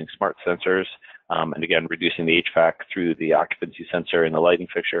building using smart sensors, and again, reducing the HVAC through the occupancy sensor and the lighting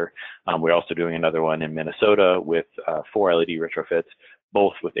fixture. We're also doing another one in Minnesota with 4 LED retrofits,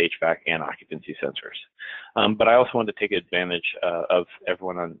 both with HVAC and occupancy sensors. But I also want to take advantage of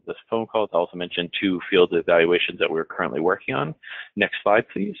everyone on this phone call to also mention 2 field evaluations that we're currently working on. Next slide,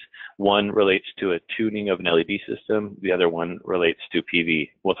 please. One relates to a tuning of an LED system. The other one relates to PV.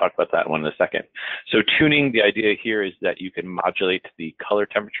 We'll talk about that one in a second. So tuning, the idea here is that you can modulate the color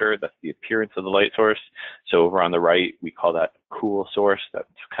temperature, that's the appearance of the light source. So over on the right, we call that cool source. That's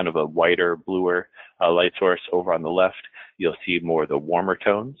kind of a whiter, bluer light source. Over on the left, you'll see more of the warmer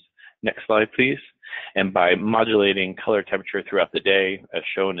tones. Next slide, please. And by modulating color temperature throughout the day, as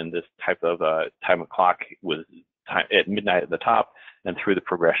shown in this type of time of clock with time at midnight at the top and through the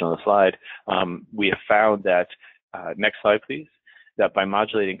progression of the slide, we have found that, next slide, please, that by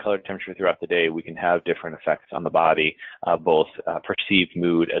modulating color temperature throughout the day, we can have different effects on the body, both perceived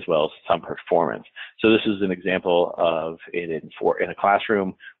mood as well as some performance. So this is an example of it in a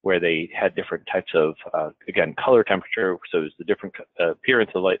classroom where they had different types of, again, color temperature. So it's the different appearance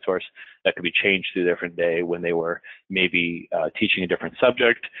of the light source that could be changed through the different day when they were maybe teaching a different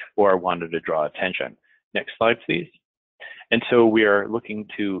subject or wanted to draw attention. Next slide, please. And so we are looking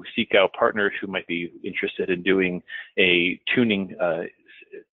to seek out partners who might be interested in doing a tuning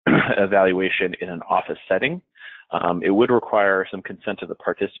evaluation in an office setting. It would require some consent of the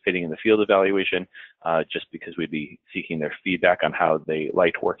participating in the field evaluation, just because we'd be seeking their feedback on how they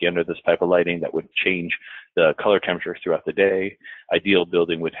liked working under this type of lighting that would change the color temperature throughout the day. Ideal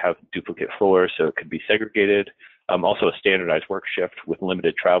building would have duplicate floors, so it could be segregated. Also a standardized work shift with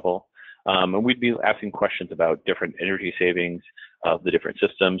limited travel. And we'd be asking questions about different energy savings of the different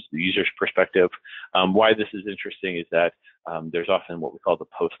systems, the user's perspective. Why this is interesting is that there's often what we call the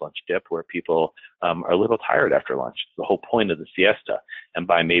post-lunch dip, where people are a little tired after lunch. It's the whole point of the siesta. And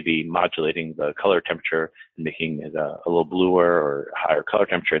by maybe modulating the color temperature and making it a little bluer or higher color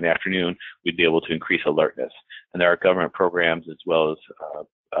temperature in the afternoon, we'd be able to increase alertness. And there are government programs as well as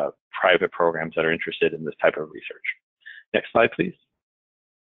private programs that are interested in this type of research. Next slide, please.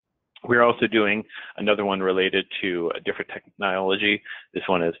 We're also doing another one related to a different technology. This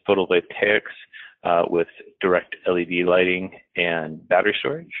one is photovoltaics with direct LED lighting and battery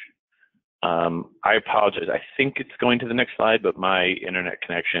storage. I apologize, I think it's going to the next slide, but my internet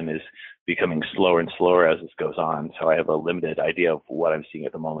connection is becoming slower and slower as this goes on, so I have a limited idea of what I'm seeing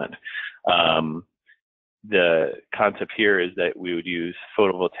at the moment. The concept here is that we would use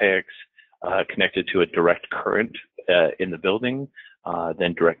photovoltaics connected to a direct current in the building,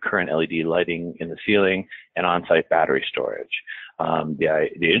 then direct current LED lighting in the ceiling, and on-site battery storage. The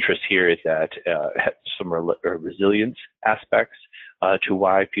interest here is that some resilience aspects to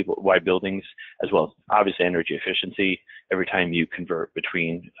why buildings, as well as obviously energy efficiency. Every time you convert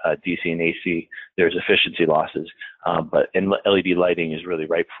between DC and AC, there's efficiency losses, but LED lighting is really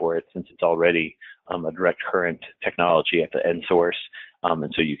ripe for it, since it's already a direct current technology at the end source,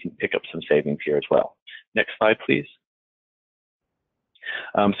 and so you can pick up some savings here as well. Next slide, please.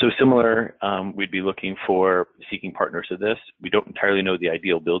 So similar, we'd be looking for seeking partners to this. We don't entirely know the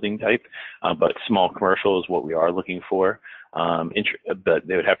ideal building type, but small commercial is what we are looking for. But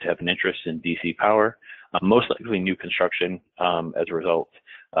they would have to have an interest in DC power, most likely new construction as a result.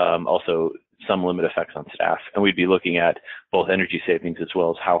 Also some limit effects on staff. And we'd be looking at both energy savings as well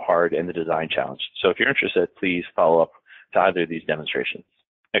as how hard and the design challenge. So if you're interested, please follow up to either of these demonstrations.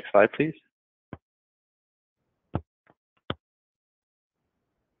 Next slide, please.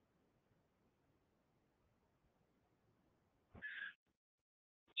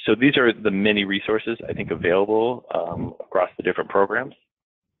 So these are the many resources I think available across the different programs.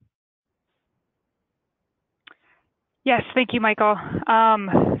 Yes, thank you, Michael.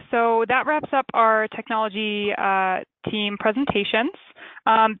 So that wraps up our technology team presentations.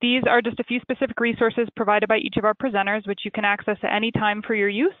 These are just a few specific resources provided by each of our presenters, which you can access at any time for your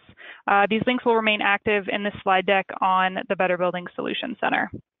use. These links will remain active in this slide deck on the Better Building Solutions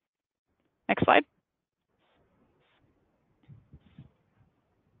Center. Next slide.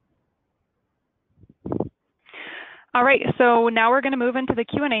 All right, so now we're going to move into the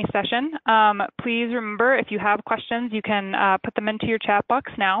Q&A session. Please remember, if you have questions, you can put them into your chat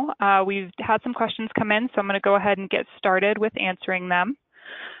box now. We've had some questions come in, so I'm going to go ahead and get started with answering them.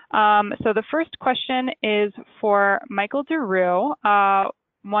 So the first question is for Michael Deru.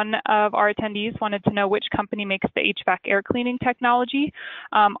 One of our attendees wanted to know which company makes the HVAC air cleaning technology.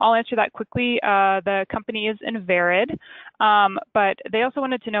 I'll answer that quickly. The company is Inverid, but they also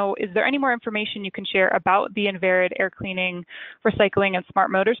wanted to know, is there any more information you can share about the Inverid air cleaning, recycling, and smart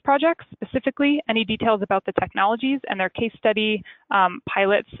motors projects? Specifically, any details about the technologies and their case study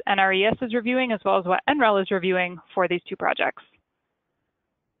pilots NREL is reviewing, as well as what NREL is reviewing for these two projects?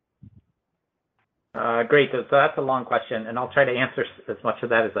 Great, so that's a long question, and I'll try to answer as much of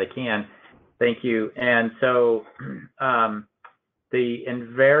that as I can. Thank you. And so the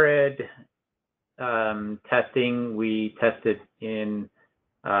Inverid testing, we tested in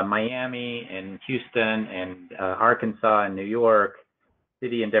Miami and Houston and Arkansas and New York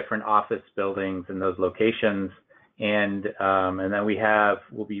City, in different office buildings in those locations. And then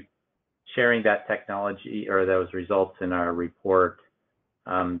we'll be sharing that technology or those results in our report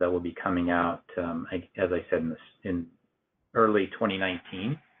that will be coming out, as I said, in early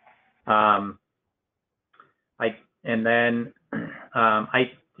 2019. As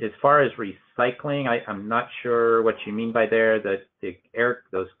far as recycling, I'm not sure what you mean by there. Those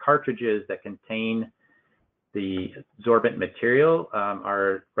cartridges that contain the absorbent material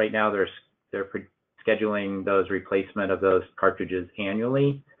are right now they're scheduling those replacement of those cartridges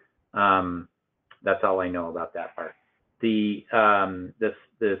annually. That's all I know about that part. The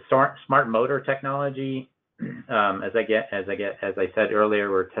smart motor technology, as I said earlier,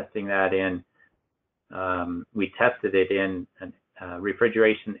 we're testing that in. We tested it in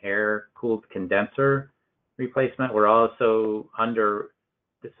refrigeration air cooled condenser replacement. We're also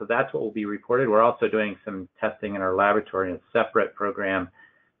so that's what will be reported. We're also doing some testing in our laboratory in a separate program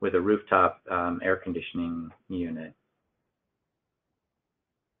with a rooftop air conditioning unit.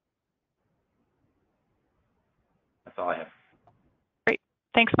 That's all I have. Great.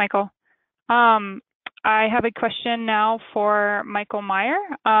 Thanks, Michael. I have a question now for Michael Meyer.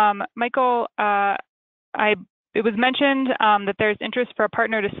 Michael, it was mentioned that there's interest for a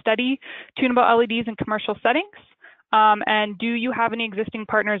partner to study tunable LEDs in commercial settings. And do you have any existing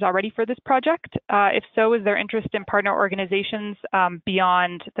partners already for this project? If so, is there interest in partner organizations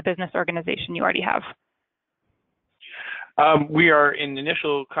beyond the business organization you already have? We are in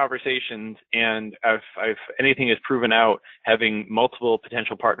initial conversations, and if anything is proven out, having multiple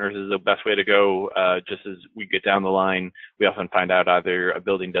potential partners is the best way to go. Just as we get down the line, we often find out either a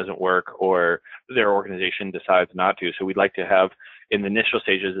building doesn't work or their organization decides not to. So we'd like to have, in the initial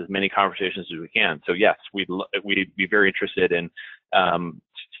stages, as many conversations as we can. So yes, we'd be very interested in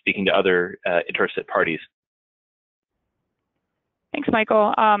speaking to other interested parties. Thanks,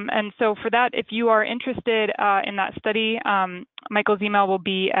 Michael. And so for that, if you are interested in that study, Michael's email will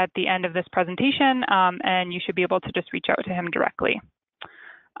be at the end of this presentation, and you should be able to just reach out to him directly.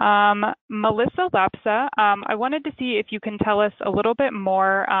 Melissa Lapsa, I wanted to see if you can tell us a little bit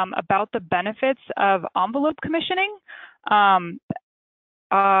more about the benefits of envelope commissioning.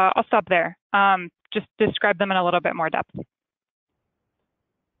 I'll stop there. Just describe them in a little bit more depth.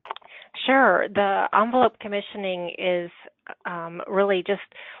 Sure. The envelope commissioning is really just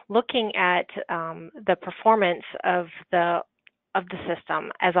looking at the performance of the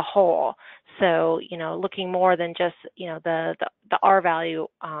system as a whole. So, looking more than just, the R value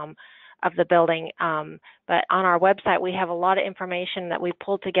of the building. But on our website, we have a lot of information that we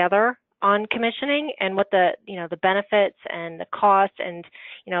pulled together on commissioning and what the benefits and the cost, and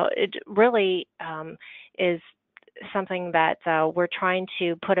it really is something that we're trying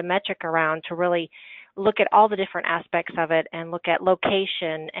to put a metric around to really look at all the different aspects of it and look at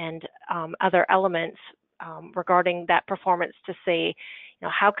location and other elements regarding that performance to see,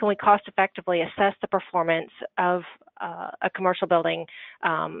 how can we cost effectively assess the performance of a commercial building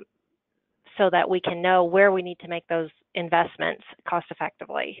so that we can know where we need to make those investments cost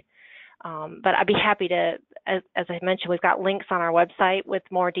effectively. But I'd be happy to, as I mentioned, we've got links on our website with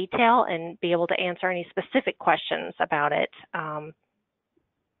more detail and be able to answer any specific questions about it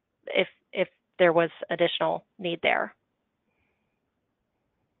if there was additional need there.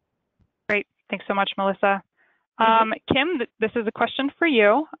 Great. Thanks so much, Melissa. Kim, this is a question for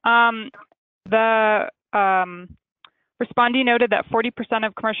you. The respondee noted that 40%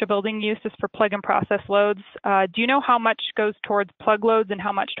 of commercial building use is for plug and process loads. Do you know how much goes towards plug loads and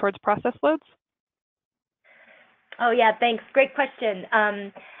how much towards process loads? Oh yeah, thanks. Great question.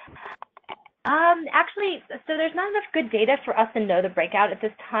 Actually, so there's not enough good data for us to know the breakout at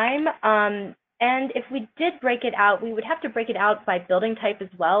this time. And if we did break it out, we would have to break it out by building type as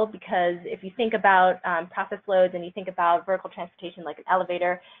well, because if you think about process loads and you think about vertical transportation like an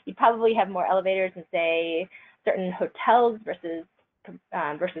elevator, you'd probably have more elevators in, say, certain hotels versus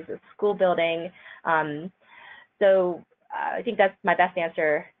a school building. So I think that's my best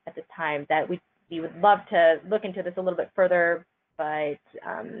answer at this time, that we would love to look into this a little bit further, but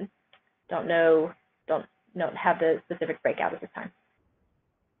don't have the specific breakout at this time.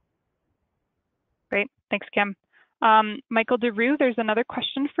 Great, thanks, Kim. Michael Deru, there's another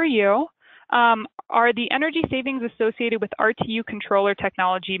question for you. Are the energy savings associated with RTU controller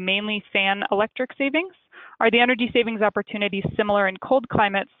technology mainly fan electric savings? Are the energy savings opportunities similar in cold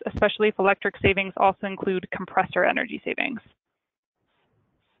climates, especially if electric savings also include compressor energy savings?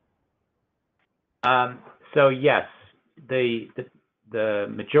 So yes, the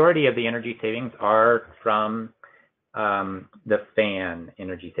majority of the energy savings are from the fan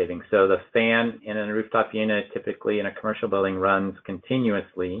energy savings. So the fan in a rooftop unit, typically in a commercial building, runs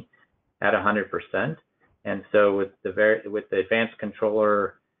continuously at 100%. And so with the advanced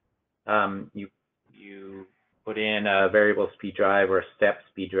controller, you put in a variable speed drive or a step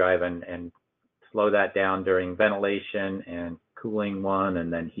speed drive and slow that down during ventilation and cooling one,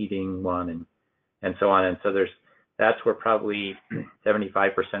 and then heating one, and so on. And so that's where probably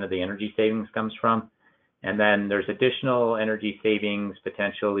 75% of the energy savings comes from. And then there's additional energy savings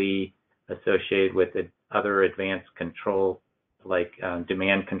potentially associated with other advanced control, like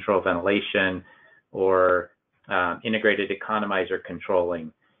demand control ventilation or integrated economizer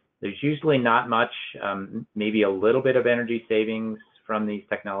controlling. There's usually not much, maybe a little bit of energy savings from these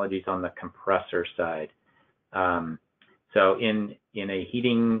technologies on the compressor side. So in a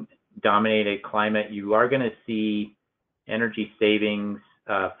heating dominated climate, you are going to see energy savings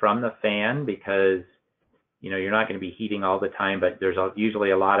from the fan, because you're not going to be heating all the time, but there's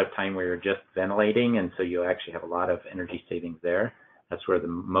usually a lot of time where you're just ventilating, and so you actually have a lot of energy savings there. That's where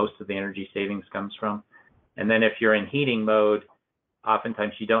most of the energy savings comes from. And then if you're in heating mode,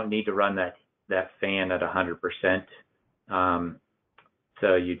 oftentimes you don't need to run that fan at 100%.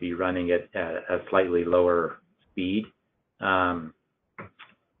 So you'd be running it at a slightly lower speed. Now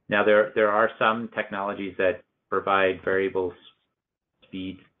there are some technologies that provide variable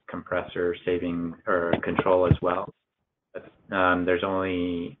speed compressor saving or control as well. But,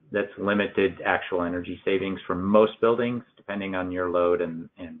 that's limited actual energy savings for most buildings, depending on your load and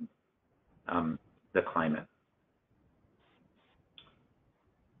the climate.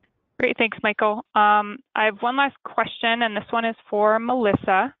 Great, thanks, Michael. I have one last question, and this one is for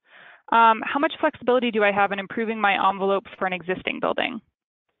Melissa. How much flexibility do I have in improving my envelope for an existing building?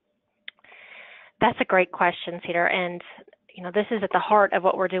 That's a great question, Cedar, and this is at the heart of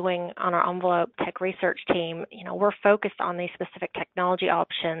what we're doing on our envelope tech research team. We're focused on these specific technology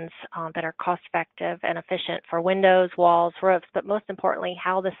options that are cost-effective and efficient for windows, walls, roofs, but most importantly,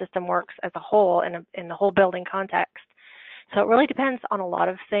 how the system works as a whole in the whole building context. So it really depends on a lot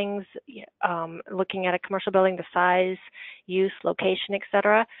of things, looking at a commercial building, the size, use, location, et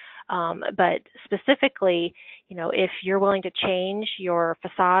cetera. But specifically, if you're willing to change your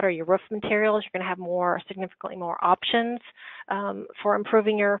facade or your roof materials, you're going to have significantly more options for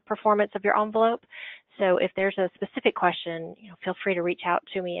improving your performance of your envelope. So if there's a specific question, feel free to reach out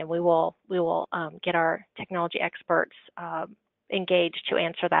to me, and we will get our technology experts engaged to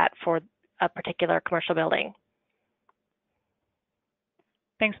answer that for a particular commercial building.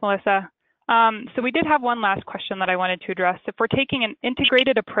 Thanks, Melissa. So we did have one last question that I wanted to address. If we're taking an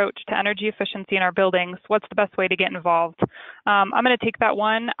integrated approach to energy efficiency in our buildings, what's the best way to get involved? I'm going to take that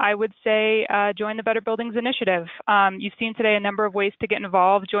one. I would say join the Better Buildings Initiative. You've seen today a number of ways to get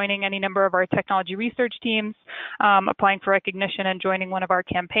involved, joining any number of our technology research teams, applying for recognition, and joining one of our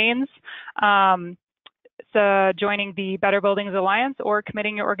campaigns. Joining the Better Buildings Alliance, or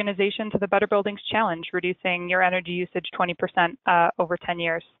committing your organization to the Better Buildings Challenge, reducing your energy usage 20% over 10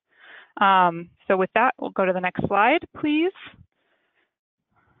 years. So with that, we'll go to the next slide, please.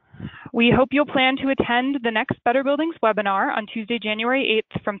 We hope you'll plan to attend the next Better Buildings webinar on Tuesday, January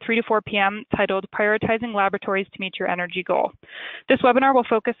 8th from 3 to 4 p.m. titled Prioritizing Laboratories to Meet Your Energy Goal. This webinar will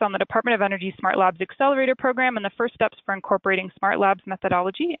focus on the Department of Energy Smart Labs Accelerator Program and the first steps for incorporating Smart Labs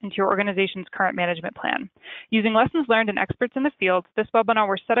methodology into your organization's current management plan. Using lessons learned and experts in the field, this webinar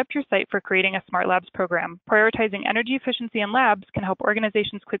will set up your site for creating a Smart Labs program. Prioritizing energy efficiency in labs can help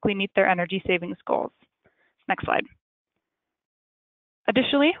organizations quickly meet their energy savings goals. Next slide.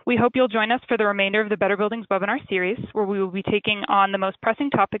 Additionally, we hope you'll join us for the remainder of the Better Buildings webinar series, where we will be taking on the most pressing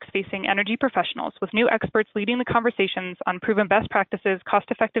topics facing energy professionals, with new experts leading the conversations on proven best practices,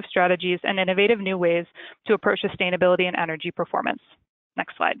 cost-effective strategies, and innovative new ways to approach sustainability and energy performance.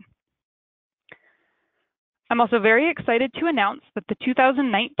 Next slide. I'm also very excited to announce that the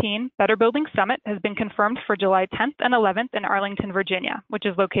 2019 Better Buildings Summit has been confirmed for July 10th and 11th in Arlington, Virginia, which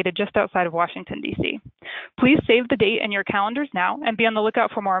is located just outside of Washington, D.C. Please save the date in your calendars now and be on the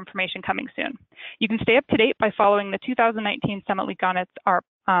lookout for more information coming soon. You can stay up to date by following the 2019 Summit Week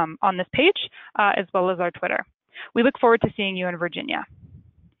on this page, as well as our Twitter. We look forward to seeing you in Virginia.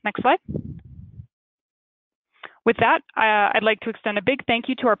 Next slide. With that, I'd like to extend a big thank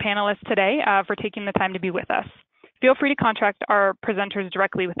you to our panelists today for taking the time to be with us. Feel free to contact our presenters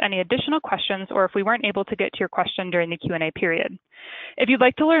directly with any additional questions, or if we weren't able to get to your question during the Q&A period. If you'd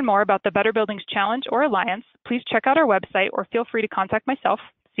like to learn more about the Better Buildings Challenge or Alliance, please check out our website, or feel free to contact myself,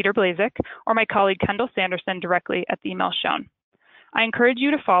 Cedar Blazek, or my colleague Kendall Sanderson directly at the email shown. I encourage you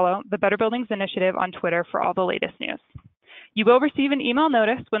to follow the Better Buildings Initiative on Twitter for all the latest news. You will receive an email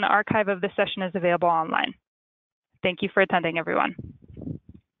notice when the archive of this session is available online. Thank you for attending, everyone.